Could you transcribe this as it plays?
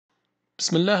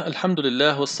بسم الله الحمد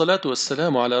لله والصلاة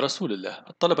والسلام على رسول الله.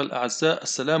 الطلبة الأعزاء،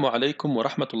 السلام عليكم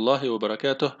ورحمة الله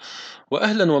وبركاته،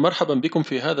 وأهلا ومرحبا بكم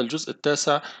في هذا الجزء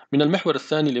التاسع من المحور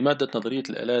الثاني لمادة نظرية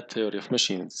الآلات Theory of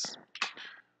Machines.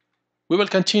 We will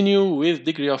continue with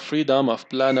degree of freedom of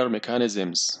planar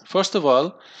mechanisms. First of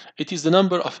all, it is the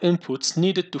number of inputs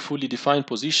needed to fully define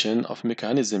position of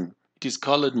mechanism. It is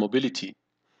called mobility.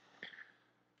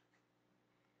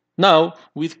 Now,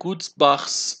 with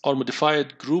Kurzbach's or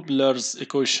modified Grubler's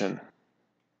equation,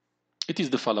 it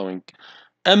is the following.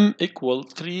 M equal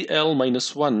 3L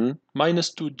minus 1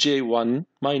 minus 2J1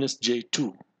 minus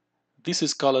J2. This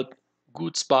is called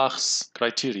Kurzbach's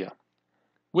criteria.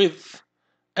 With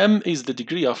M is the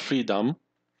degree of freedom,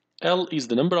 L is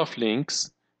the number of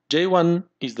links, J1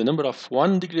 is the number of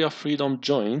 1 degree of freedom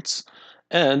joints,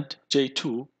 and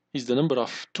J2 is the number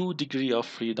of 2 degree of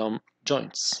freedom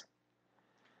joints.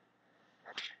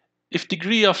 If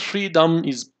degree of freedom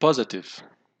is positive,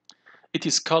 it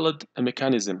is called a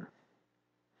mechanism.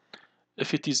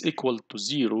 If it is equal to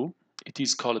 0, it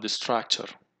is called a structure.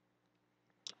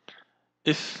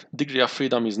 If degree of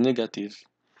freedom is negative,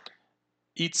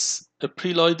 it's a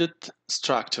preloaded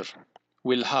structure.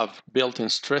 Will have built-in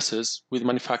stresses with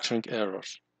manufacturing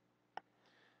errors.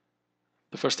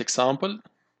 The first example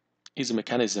is a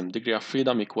mechanism, degree of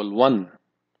freedom equal 1.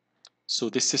 So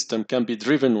this system can be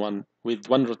driven with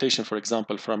one rotation, for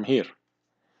example, from here.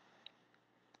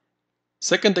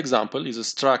 Second example is a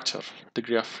structure,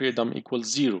 degree of freedom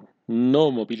equals 0, no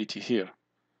mobility here.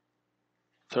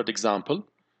 Third example,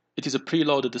 it is a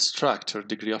preloaded structure,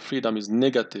 degree of freedom is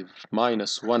negative,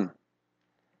 minus 1.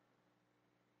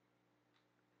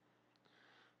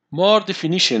 More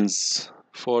definitions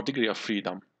for degree of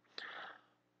freedom.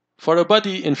 For a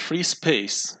body in free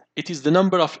space, it is the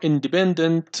number of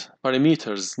independent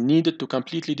parameters needed to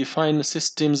completely define a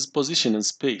system's position in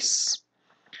space.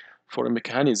 For a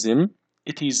mechanism,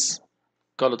 it is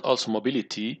called also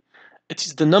mobility. It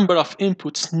is the number of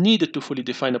inputs needed to fully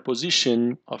define a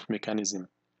position of mechanism.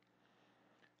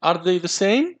 Are they the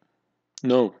same?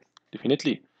 No,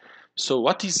 definitely. So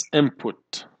what is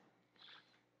input?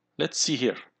 Let's see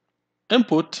here.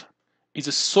 Input is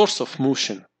a source of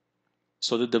motion.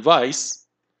 So the device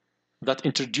that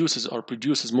introduces or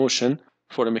produces motion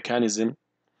for a mechanism.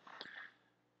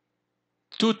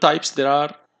 Two types there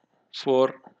are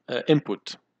for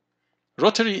input.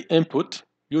 Rotary input,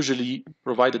 usually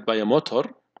provided by a motor,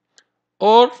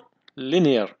 or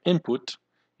linear input,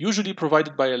 usually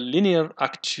provided by a linear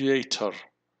actuator,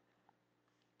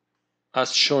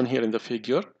 as shown here in the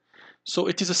figure. So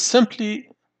it is simply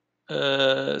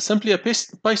a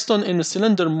piston in a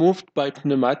cylinder moved by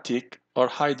pneumatic or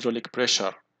hydraulic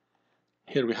pressure.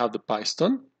 Here we have the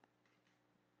piston.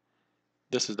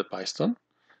 This is the piston.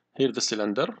 Here the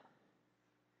cylinder.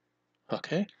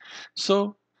 Okay,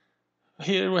 so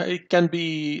here it can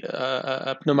be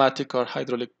a pneumatic or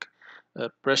hydraulic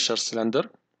pressure cylinder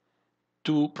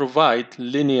to provide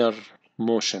linear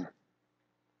motion.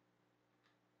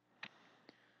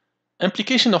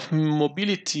 Implication of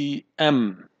mobility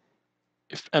M.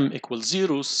 If M equals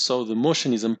 0, so the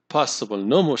motion is impossible,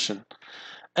 no motion,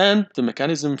 and the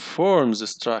mechanism forms a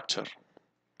structure.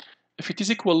 If it is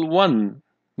equal 1,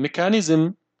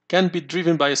 mechanism can be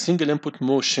driven by a single input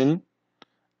motion.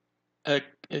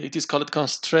 It is called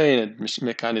constrained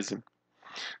mechanism.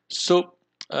 So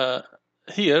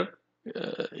here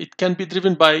it can be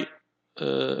driven by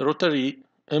rotary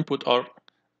input or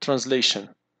translation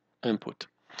input.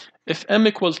 If M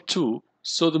equals 2,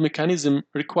 so the mechanism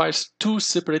requires two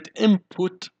separate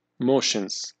input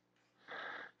motions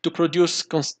to produce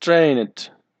constrained,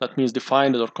 that means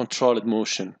defined or controlled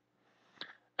motion,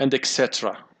 and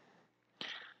etc.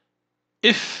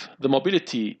 If the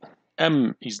mobility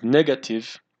M is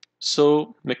negative,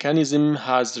 so mechanism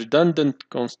has redundant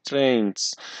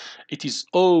constraints. It is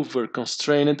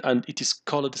over-constrained and it is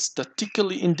called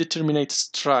statically indeterminate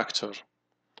structure.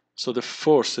 So the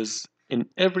forces in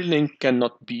every link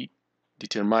cannot be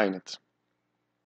determined.